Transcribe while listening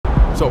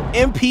So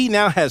MP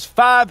now has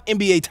 5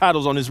 NBA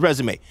titles on his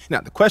resume. Now,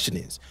 the question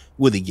is,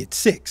 will he get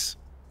 6?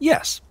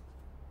 Yes.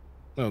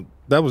 Well,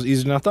 that was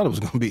easier than I thought it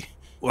was going to be.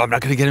 Well, I'm not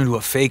going to get into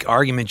a fake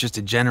argument just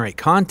to generate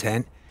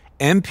content.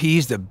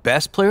 MP's the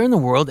best player in the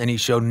world, and he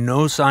showed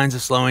no signs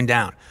of slowing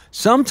down.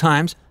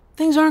 Sometimes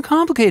things aren't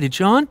complicated,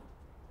 Sean.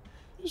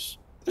 This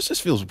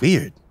just feels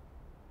weird.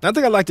 I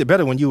think I liked it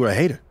better when you were a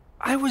hater.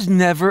 I was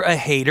never a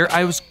hater.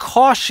 I was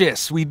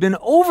cautious. We've been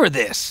over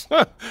this.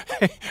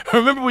 Hey,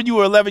 remember when you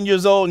were 11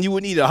 years old and you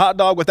wouldn't eat a hot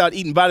dog without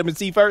eating vitamin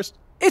C first?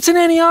 It's an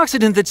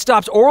antioxidant that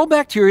stops oral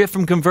bacteria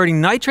from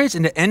converting nitrates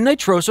into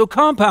N-nitroso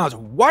compounds.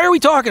 Why are we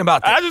talking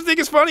about this? I just think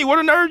it's funny. What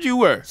a nerd you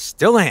were.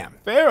 Still am.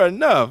 Fair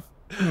enough.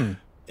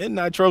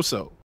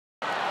 N-nitroso.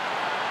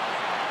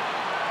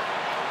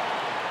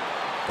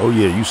 Oh,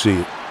 yeah, you see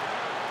it.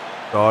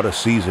 Start of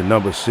season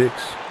number 6.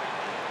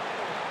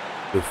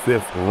 The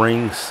 5th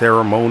ring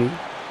ceremony.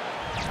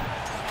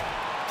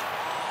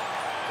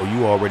 Oh,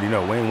 you already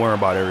know. We ain't worrying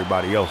about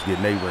everybody else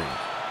getting their rings.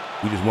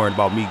 We just worrying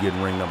about me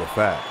getting ring number 5.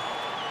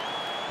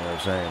 You know what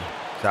I'm saying?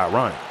 It's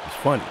ironic. It's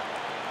funny.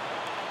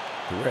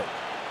 Correct.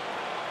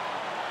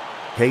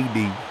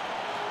 KD,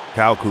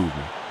 Kyle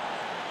Kuzma,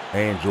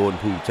 and Jordan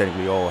Poole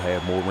technically all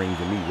have more rings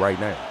than me right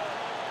now.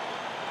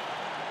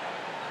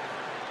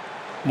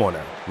 Come on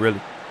now.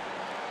 Really?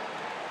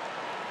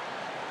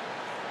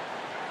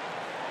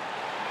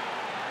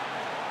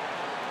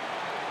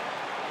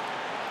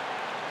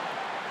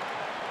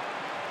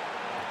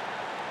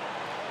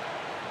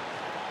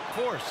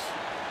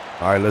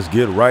 All right, let's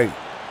get right.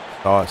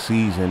 Start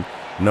season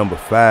number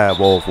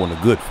 5 off on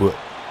a good foot.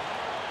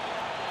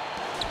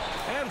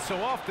 And so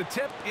off the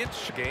tip,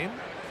 it's game.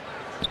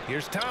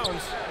 Here's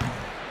Towns.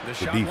 The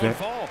shot defense.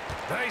 won't fall.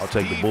 Nice I'll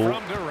take the D bull.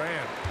 from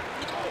Durant.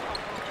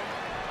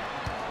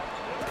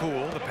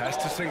 Poole, the pass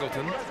to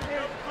Singleton.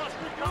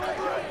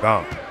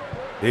 Gone.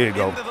 There you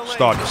go.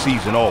 Start the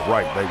season off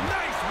right, baby.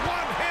 Nice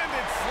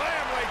one-handed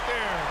slam right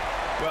there.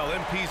 Well,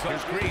 MP's on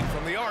screen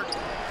from the arc.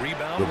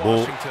 Rebound, The bull.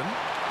 Washington.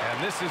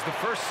 And this is the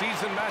first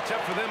season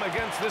matchup for them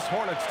against this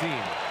Hornets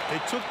team. They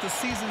took the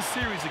season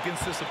series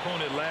against this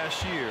opponent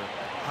last year.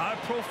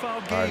 High-profile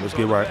games. All right, let's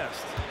get right.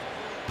 Best.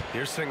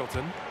 Here's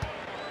Singleton.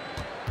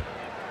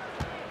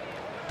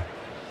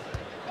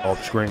 Off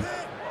the screen.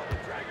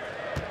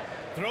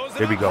 Throws it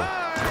There we up go.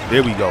 high.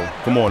 There we go.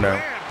 Come on now.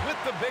 Durant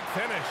with the big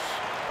finish.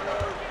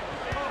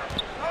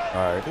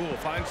 All right. Poole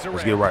finds Durant.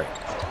 Let's get right.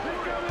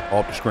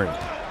 Off the screen.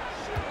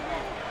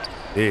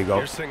 There you go.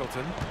 Here's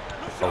Singleton.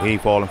 Oh, he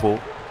ain't falling for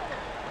it.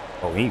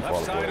 Oh, he ain't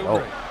Left falling for side it.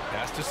 Oubre. Oh,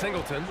 Pass to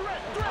Singleton.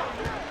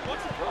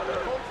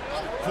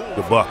 Poole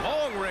Good buck. from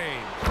long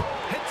range.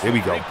 Hits Here we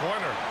the go.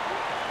 three-pointer.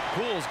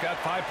 Poole's got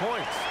 5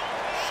 points.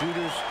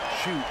 Shooters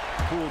shoot.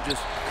 Poole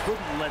just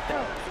couldn't let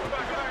that.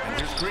 And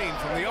here's Green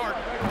from the arc.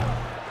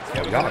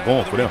 y'all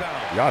going for them.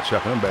 Y'all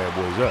chucking them bad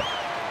boys up.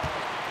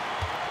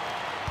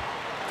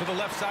 To the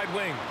left side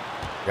wing.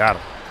 Got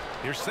him.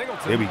 Here's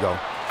Singleton. There we go. And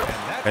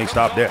that Can't comes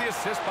stop off that. The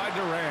assist by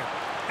Durant.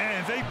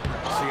 And they.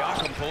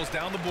 Siakam pulls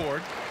down the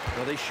board.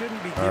 Well, they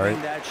shouldn't be All giving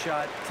right. that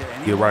shot to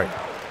anyone. Get right.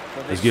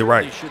 But they Let's get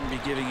right. shouldn't be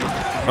giving it to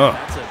him.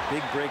 That's a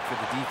big break for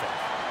the defense.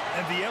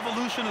 And the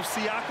evolution of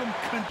Siakam,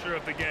 clincher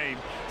of the game.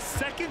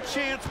 Second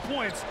chance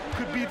points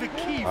could be the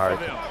key All right.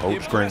 for them. Hold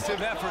the screen.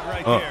 Impressive effort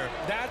right there.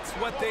 That's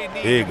what they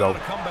need. There you go. To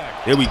come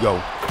back. There we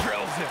go.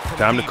 Drills it from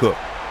Time to deep. cook.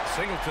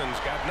 Singleton's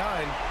got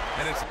 9,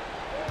 and it's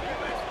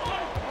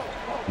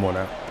Come on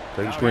now. Take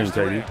the Now screen, here's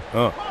Teddy.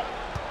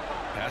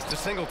 pass to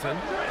Singleton.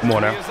 Come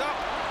on Three now. is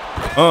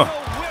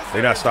up.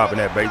 They not stopping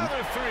that, baby.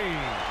 Another 3.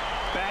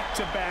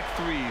 Back-to-back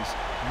threes.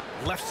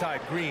 Left side,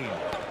 Green.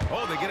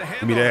 Oh, they get a hand.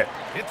 Give me on that.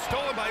 it. It's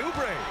stolen by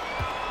Oubre.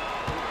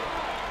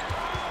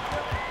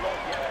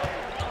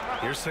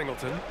 Here's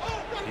Singleton.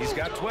 He's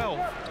got 12.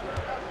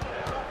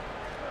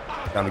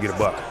 Time to get a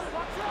buck.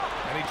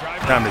 And he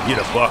drives. Time to get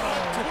a buck.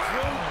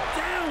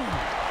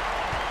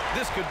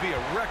 This could be a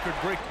record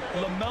break.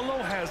 LaMelo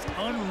has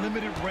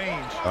unlimited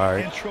range All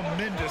right. and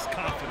tremendous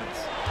confidence.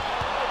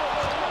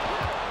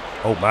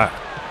 Oh, my.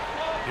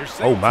 Here's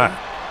Oh, Singleton. my.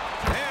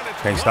 And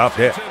it's Can't stop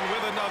that. Washington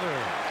with another.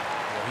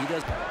 Well, he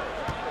does.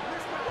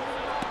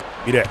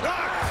 Get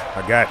that.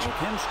 I got you. With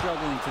him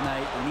struggling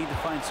tonight, we need to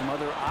find some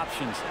other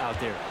options out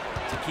there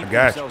to keep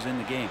got you. themselves in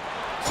the game.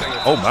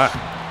 Oh, my.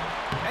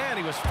 And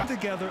he was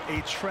Together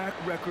a track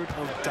record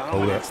of Hold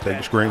dominance up. Take the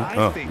that screen.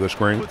 I think Good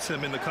screen. puts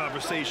him in the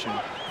conversation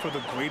for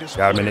the greatest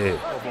Got him in player the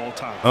head. of all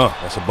time.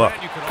 That's a buck.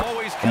 You can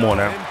always Come on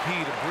count now.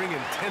 MP to bring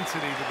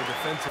intensity to the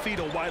defensive. Feed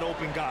a wide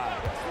open guy.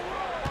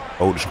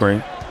 Hold the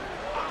screen.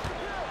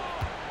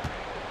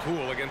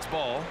 Poole against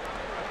ball.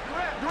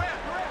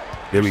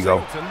 There we go.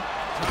 Singleton.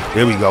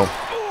 There we go. Ooh,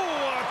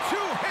 a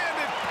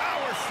two-handed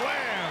power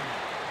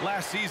slam.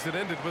 Last season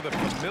ended with a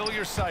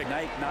familiar sight.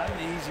 Knight, not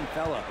an easy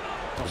fella.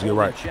 Let's get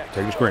right. Take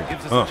the screen.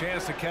 Gives us a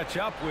chance to catch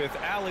up with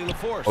Allie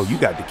LaForce. Oh, you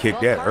got to kick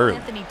Well, that Karl early.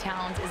 Anthony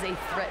Towns is a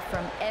threat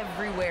from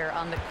everywhere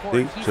on the court.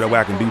 See? He So that way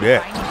I can do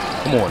said, that. "If I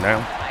need to Come on now.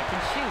 I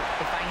can shoot.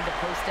 If I need to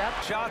post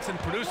up, Shots and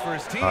produce for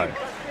his team. All right.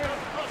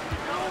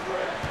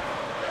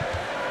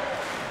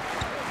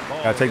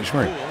 Ball Gotta take the against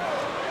screen. Poole.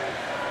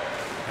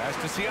 Pass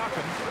to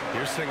Siakam.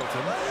 Here's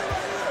Singleton.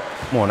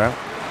 Come on now.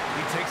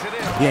 He takes it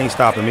in. He ain't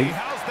stopping me.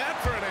 How's that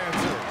for an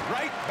answer?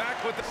 Right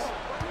back with the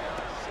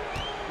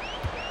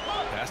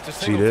pass to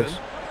See Singleton. this?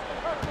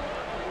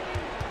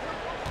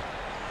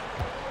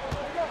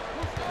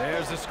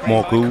 There's the screen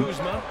More by cool.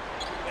 Kuzma.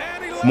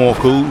 And he More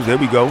Kuz. There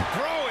we go.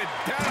 throw it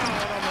down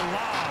on the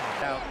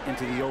lob. Out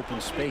into the open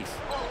space.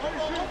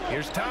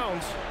 Here's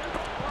Towns.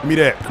 Give me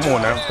that. Come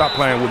on now. Stop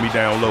playing with me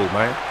down low,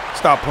 man.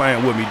 Stop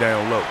playing with me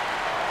down low.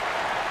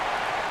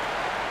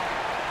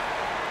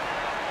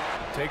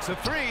 Takes a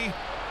three.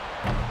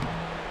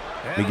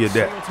 Let me get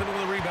that. Singleton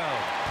with a rebound.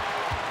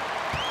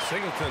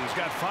 Singleton's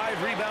got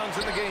 5 rebounds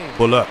in the game.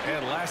 Pull up.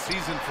 And last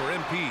season for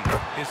MP,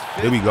 his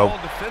 5th There we go.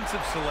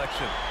 all-defensive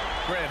selection.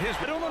 Grant, his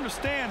I don't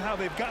understand how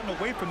they've gotten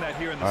away from that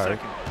here in the All right.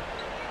 second.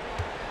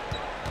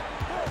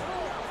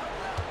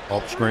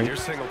 Off screen.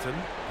 Here's Singleton.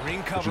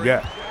 Green cover. What you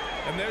got?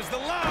 And there's the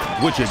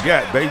lob. What you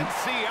got, baby? And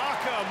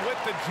Siakam with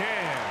the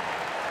jam.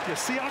 Yeah,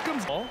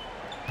 Siakam's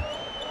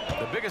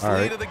The biggest All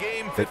lead right. of the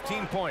game,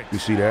 15 points. You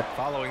see that?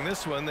 Following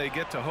this one, they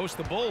get to host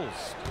the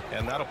Bulls,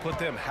 and that'll put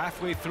them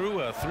halfway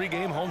through a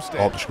 3-game homestand.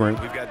 Off the screen.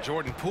 We've got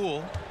Jordan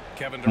Poole.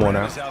 Kevin Come on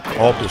Durant now. is out there.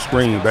 Off the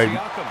screen, Pascal baby.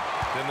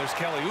 Siakam. Then there's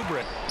Kelly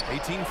Oubre,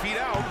 18 feet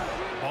out.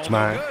 Ball It's no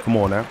mine. good. Come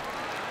on now.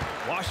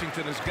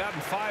 Washington has gotten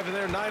 5 of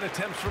their 9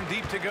 attempts from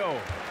deep to go.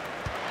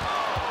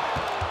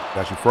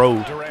 Got you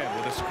froze. Durant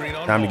with a screen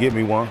on Time to ball. get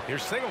me one.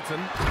 Here's Singleton.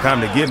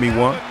 Time to get me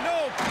one.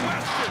 No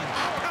question.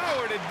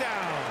 Powered it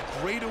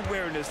down. great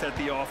awareness at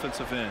the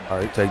offensive end. All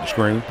right, take the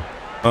screen.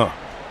 Pass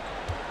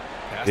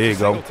There to you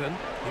go. Singleton.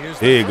 Here's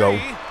There the you go.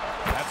 three.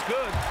 That's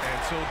good.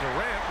 And so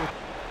Durant with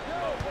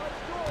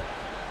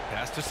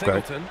pass to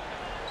Singleton.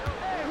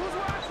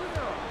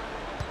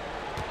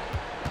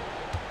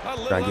 A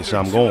little Trying to get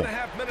under something 2.5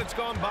 going. minutes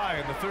gone by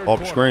in the third Off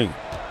the quarter. screen.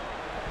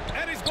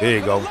 And he's There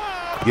you going go. for the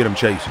lob. Get him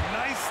chasing.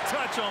 Nice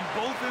touch on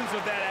both ends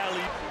of that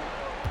alley.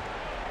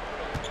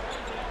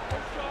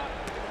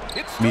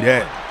 It's Me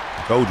that.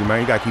 Told you,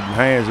 man. You got to keep your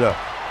hands up.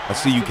 I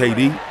see you,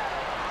 KD.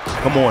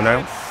 Come on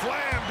now.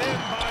 Slammed in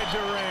by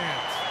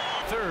Durant.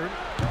 Third.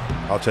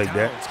 I'll take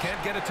that. Towns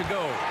can't get it to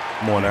go.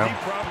 Come on He now.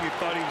 probably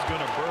thought he was going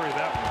to bury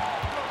that one.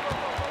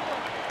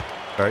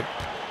 All right.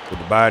 Put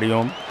the body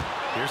on him.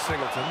 Here's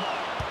Singleton.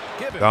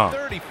 Give him Gone.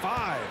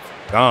 35.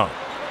 Gone.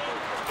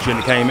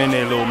 Shouldn't have came in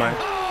there, little man.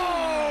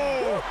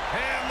 Oh!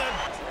 And the...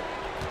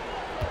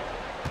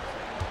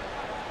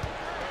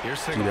 Here's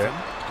Singleton.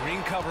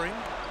 Green covering.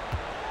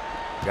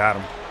 Got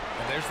him.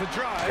 And there's the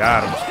drive.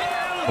 Got him.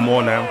 Come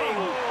on now.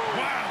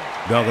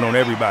 Wow. Dunking on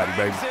everybody,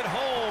 baby. Brings it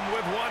home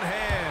with one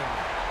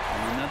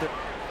hand. Another.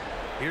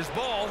 Here's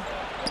Ball.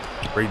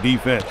 Great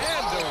defense.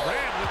 And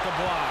Durant with the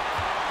block.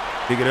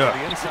 Pick it up.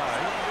 The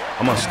inside.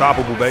 I'm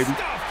unstoppable, baby.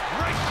 Stuffed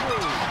right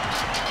through.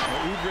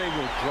 Oubre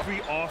will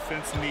every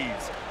offense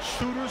needs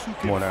shooters who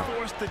Come on can now.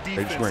 force the Take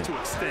the defense screen.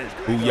 to extend.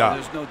 Booyah.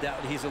 There's no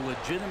doubt he's a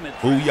legitimate.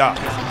 Booyah. threat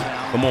in this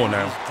town, Come on and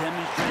now. He's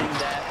demonstrating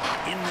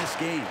that in this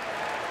game.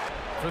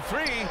 For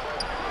three.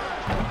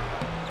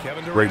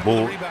 Kevin Durant Great with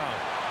ball. the rebound.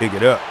 Pick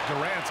it up.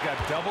 Durant's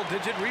got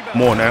double-digit rebounds.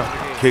 Come on now. in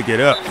the game. Kick it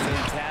up.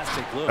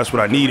 Fantastic look. That's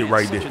what I needed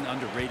right Such there. an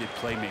underrated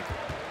playmaker.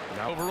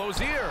 Now over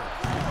Rozier.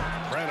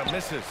 Brandon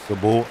misses.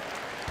 Good ball.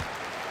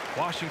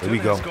 Washington There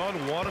we go. has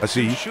gone 1 of I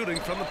see 2 you. shooting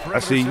from the I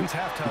perimeter see you. since He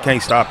halftime.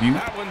 can't stop you.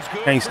 That one's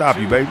good Can't for stop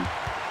you, 2. baby.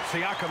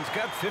 Siakam's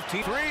got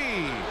 15. 3.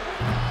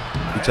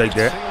 You take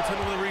that.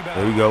 Singleton with a rebound.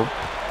 There we go.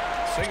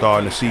 Singleton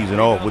Starting the season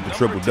off with the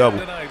number 10 triple-double.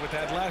 tonight with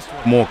that last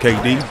one. Come on,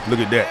 KD. Look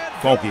at that.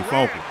 And Funky, Durant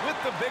funky.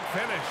 with the big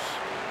finish.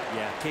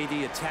 Yeah,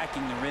 KD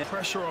attacking the rim.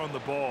 Pressure on the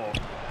ball,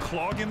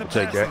 clogging the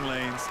Take that. passing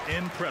lanes.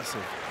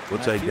 Impressive. We'll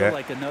And take I feel that.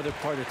 like another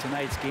part of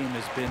tonight's game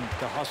has been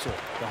the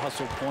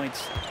hustle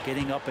points,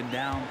 getting up and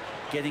down,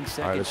 getting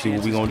second All right, let's see what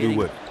chances, we gonna do getting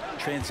with it.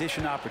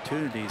 transition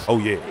opportunities. Oh,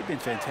 yeah. They've been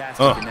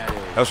fantastic in that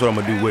area. That's what I'm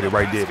going to do with it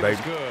right there, Basket is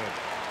baby. Good.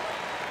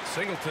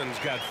 Singleton's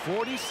got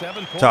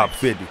 47 points. Top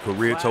 50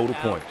 career Flat total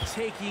out points.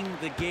 taking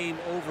the game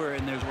over,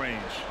 and there's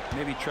Range.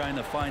 maybe trying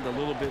to find a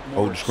little bit Hold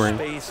more the screen.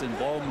 space and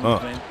ball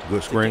movement.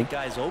 Good to screen. get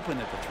guys open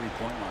at the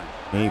three-point line.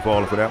 He ain't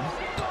falling for that one.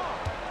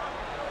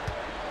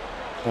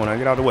 Come on now,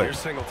 get out of the way. Here's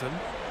Singleton.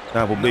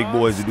 Time for big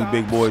boys to do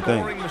big boy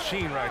Scoring things.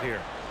 machine right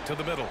here to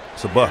the middle.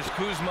 It's a bucket.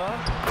 Here's Kuzma,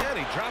 and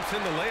he drops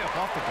in the layup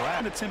off the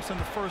glass. Attempts in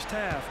the first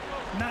half.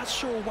 Not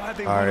sure why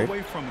they All went right.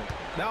 away from it.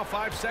 Now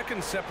 5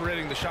 seconds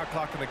separating the shot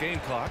clock and the game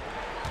clock.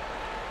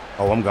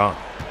 Oh, I'm gone.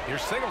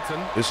 Here's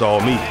Singleton. It's all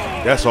me.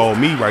 That's all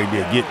me right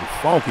there, getting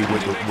funky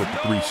with the Makes no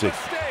 360.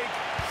 mistake.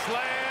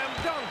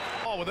 Slam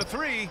dunk. Ball with a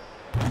 3.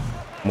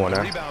 Come on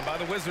now. Rebound by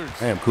the Wizards.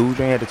 Damn, cool. You ain't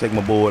had to take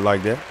my board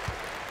like that.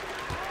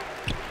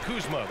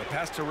 Kuzma, the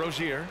pass to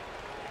Rozier.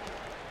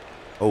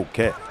 Oh,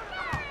 cat.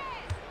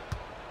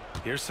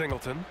 Here's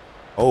Singleton.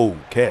 Oh,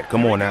 cat.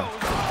 Come on now.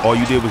 All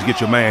you did was get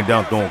your man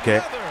dunked on,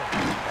 cat.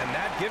 And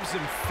that gives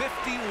him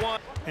 51.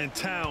 And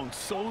Towns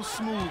so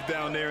smooth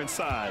down there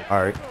inside.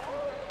 All right.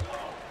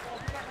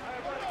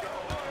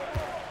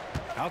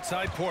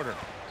 Outside Porter.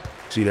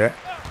 See that?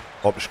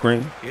 Off the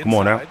screen. Come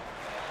on now. Inside.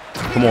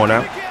 Come on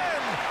now.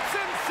 Again.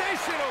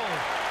 Sensational.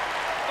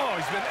 Oh,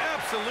 he's been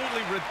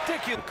absolutely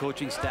ridiculous. The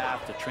coaching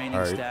staff, the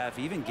training staff,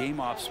 even game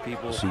ops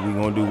people. See what we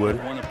gonna do with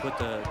it. Want to put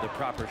the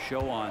proper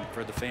show on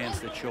for the fans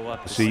that show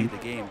up to See see the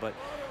game. But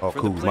oh, for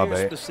cool. the My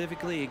players bad.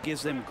 specifically, it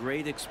gives them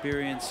great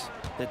experience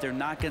that they're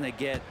not going to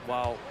get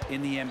while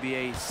in the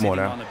NBA sitting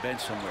on the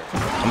bench somewhere.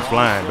 I'm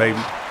flying, baby.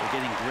 They're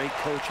getting great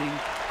coaching.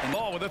 And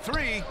ball with a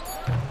three.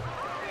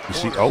 You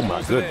see? Oh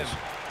my goodness.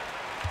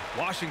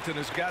 Washington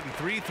has gotten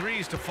 3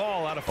 threes to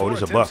fall out of 4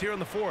 this a attempts buck. here in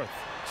the fourth.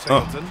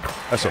 Singleton,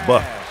 That's a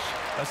buck.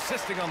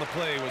 Assisting on the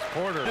play was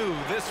Porter. Knew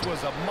this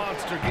was a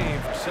monster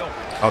game for Silver.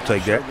 I'll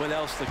take that. What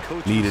else the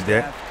coaching Needed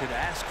staff that. could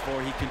ask for.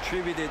 He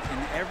contributed in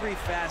every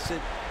facet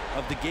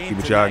of the game. See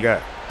what y'all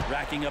got.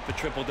 Racking up a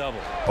triple-double.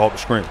 Off the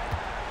screen.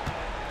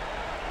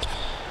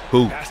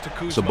 Who?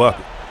 It's a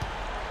bucket.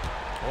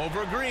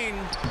 Over Green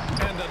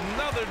and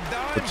another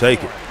dime. We'll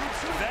take it.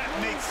 That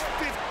makes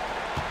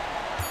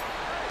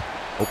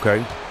 50.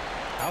 Okay.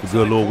 A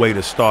good little way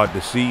to start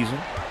the season.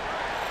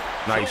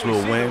 Nice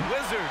little win.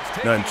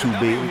 Nothing too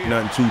big,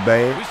 nothing too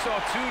bad. We saw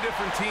 2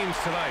 different teams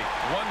tonight.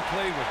 One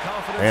played with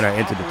confidence. And I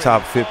entered the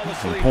top 50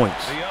 in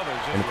points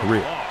in the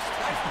career.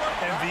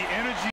 And the energy